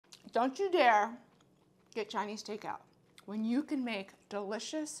Don't you dare get Chinese takeout when you can make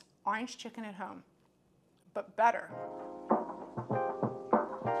delicious orange chicken at home, but better.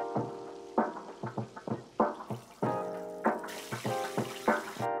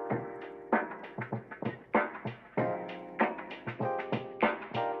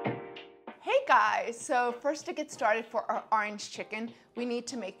 Hey guys, so first to get started for our orange chicken, we need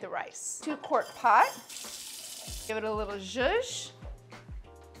to make the rice. 2-quart pot, give it a little zhuzh.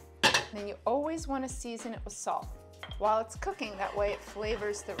 Then you always want to season it with salt while it's cooking, that way it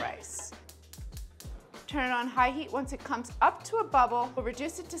flavors the rice. Turn it on high heat. Once it comes up to a bubble, we'll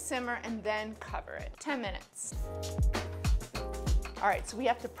reduce it to simmer and then cover it. 10 minutes. All right, so we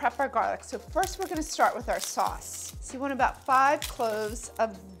have to prep our garlic. So first we're gonna start with our sauce. So you want about 5 cloves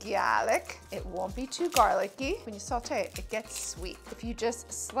of garlic. It won't be too garlicky. When you saute it, it gets sweet. If you just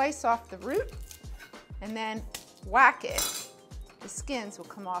slice off the root and then whack it, the skins will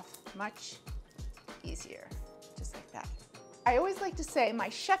come off much easier, just like that. I always like to say my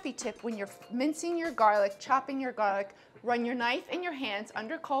chefy tip when you're mincing your garlic, chopping your garlic, run your knife in your hands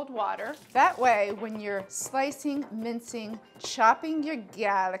under cold water. That way, when you're slicing, mincing, chopping your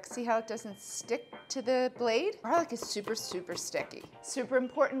garlic, see how it doesn't stick to the blade? Garlic is super, super sticky. Super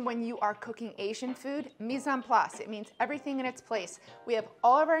important when you are cooking Asian food, mise en place. It means everything in its place. We have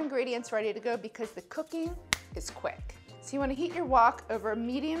all of our ingredients ready to go because the cooking is quick. So you want to heat your wok over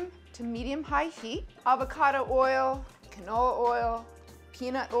medium to medium-high heat. Avocado oil, canola oil,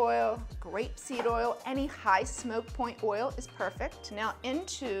 peanut oil, grapeseed oil, any high smoke point oil is perfect. Now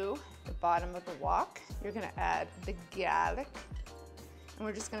into the bottom of the wok, you're gonna add the garlic, and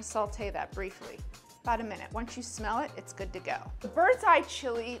we're just gonna saute that briefly. About a minute. Once you smell it, it's good to go. The bird's eye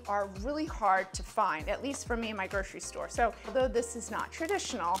chili are really hard to find, at least for me in my grocery store. So although this is not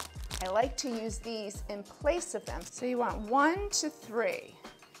traditional, I like to use these in place of them. So you want 1 to 3.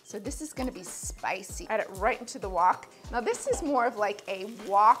 So this is gonna be spicy. Add it right into the wok. Now this is more of like a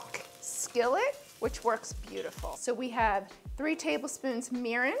wok skillet, which works beautiful. So we have 3 tablespoons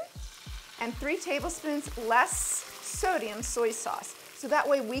mirin and 3 tablespoons less sodium soy sauce. So that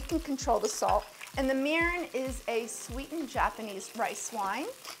way we can control the salt. And the mirin is a sweetened Japanese rice wine.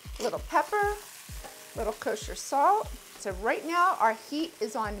 Little pepper, little kosher salt. So right now our heat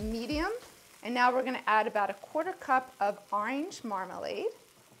is on medium, and now we're gonna add about 1/4 cup of orange marmalade.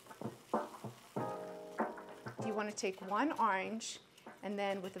 You wanna take 1 orange, and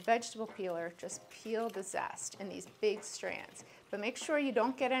then with a vegetable peeler, just peel the zest in these big strands. But make sure you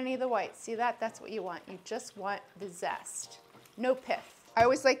don't get any of the white. See that? That's what you want. You just want the zest, no pith. I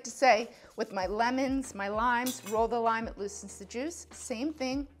always like to say, with my lemons, my limes, roll the lime, it loosens the juice. Same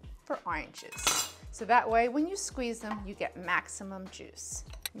thing for oranges. So that way, when you squeeze them, you get maximum juice.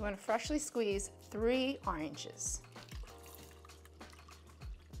 You want to freshly squeeze 3 oranges.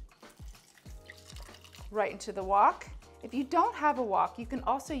 Right into the wok. If you don't have a wok, you can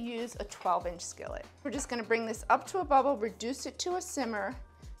also use a 12-inch skillet. We're just gonna bring this up to a bubble, reduce it to a simmer,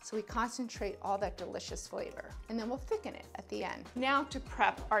 so we concentrate all that delicious flavor. And then we'll thicken it at the end. Now to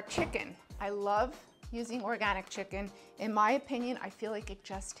prep our chicken. I love using organic chicken. In my opinion, I feel like it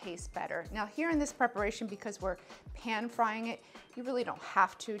just tastes better. Now here in this preparation, because we're pan frying it, you really don't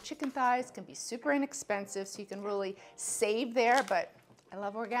have to. Chicken thighs can be super inexpensive, so you can really save there, but I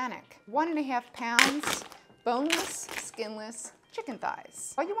love organic. 1.5 pounds, boneless, skinless chicken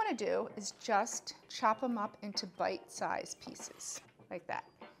thighs. All you wanna do is just chop them up into bite-sized pieces, like that.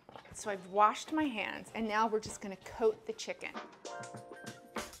 So I've washed my hands, and now we're just gonna coat the chicken.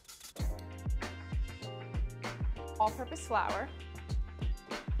 All-purpose flour.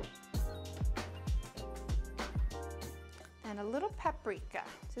 And a little paprika.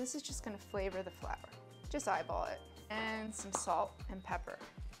 So this is just gonna flavor the flour. Just eyeball it. And some salt and pepper.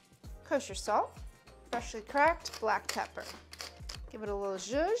 Kosher salt, freshly cracked black pepper. Give it a little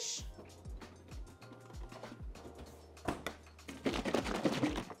zhuzh.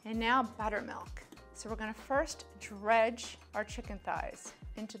 And now buttermilk. So we're gonna first dredge our chicken thighs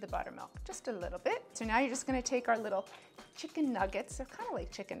into the buttermilk, just a little bit. So now you're just gonna take our little chicken nuggets, they're kind of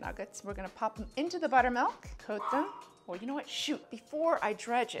like chicken nuggets. We're gonna pop them into the buttermilk, coat them. Or you know what, shoot, before I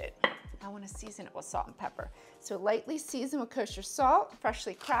dredge it, I wanna season it with salt and pepper. So lightly season with kosher salt,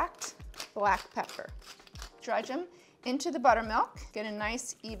 freshly cracked black pepper. Dredge them into the buttermilk, get a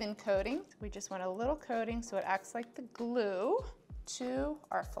nice even coating. We just want a little coating so it acts like the glue to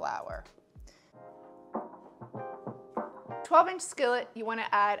our flour. 12-inch skillet, you want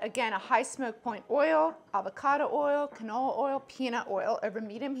to add, again, a high smoke point oil, avocado oil, canola oil, peanut oil. Over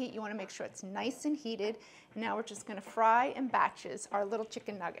medium heat, you want to make sure it's nice and heated. And now we're just going to fry in batches our little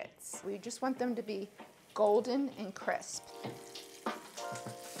chicken nuggets. We just want them to be golden and crisp.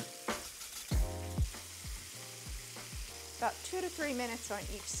 About 2 to 3 minutes on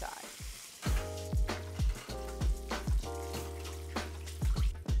each side.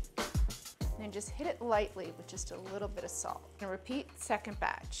 And then just hit it lightly with just a little bit of salt. And repeat second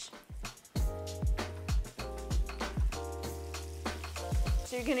batch.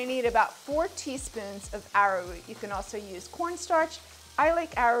 So you're gonna need about 4 teaspoons of arrowroot. You can also use cornstarch. I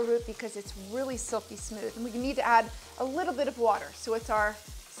like arrowroot because it's really silky smooth, and we need to add a little bit of water, so it's our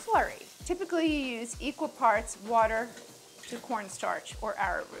slurry. Typically you use equal parts water to cornstarch or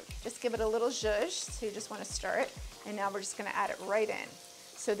arrowroot. Just give it a little zhuzh, so you just wanna stir it, and now we're just gonna add it right in.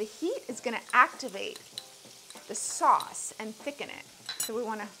 So the heat is gonna activate the sauce and thicken it. So we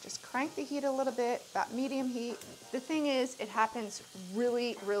wanna just crank the heat a little bit, about medium heat. The thing is, it happens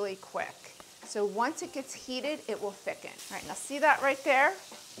really, really quick. So once it gets heated, it will thicken. All right, now see that right there?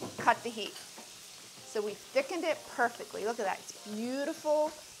 Cut the heat. So we thickened it perfectly. Look at that, it's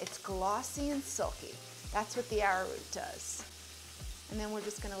beautiful, it's glossy and silky. That's what the arrowroot does. And then we're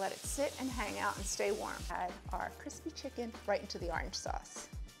just gonna let it sit and hang out and stay warm. Add our crispy chicken right into the orange sauce.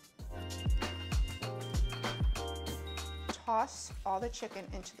 Toss all the chicken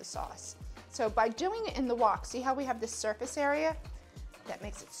into the sauce. So by doing it in the wok, see how we have this surface area? That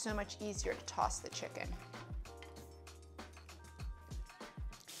makes it so much easier to toss the chicken.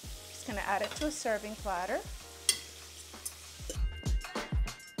 Just gonna add it to a serving platter.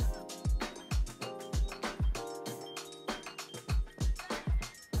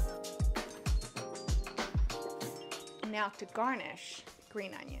 Now to garnish,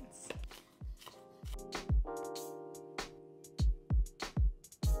 green onions.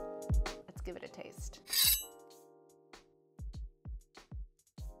 Let's give it a taste.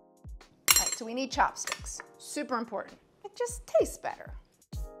 All right, so we need chopsticks, super important. It just tastes better.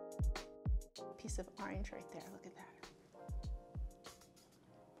 Piece of orange right there, look at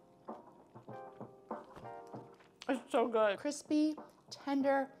that. It's so good. Crispy,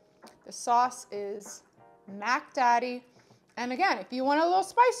 tender. The sauce is Mac Daddy. And again, if you want it a little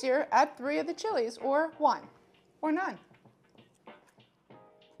spicier, add 3 of the chilies or 1 or none.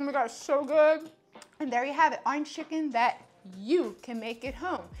 Oh my gosh, so good. And there you have it, orange chicken that you can make at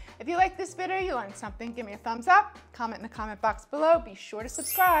home. If you like this video, you learned something, give me a thumbs up, comment in the comment box below, be sure to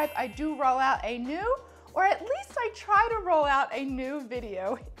subscribe. I do roll out a new, or at least I try to roll out a new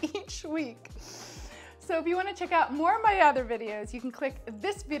video each week. So if you want to check out more of my other videos, you can click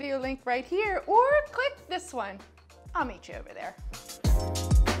this video link right here or click this one. I'll meet you over there.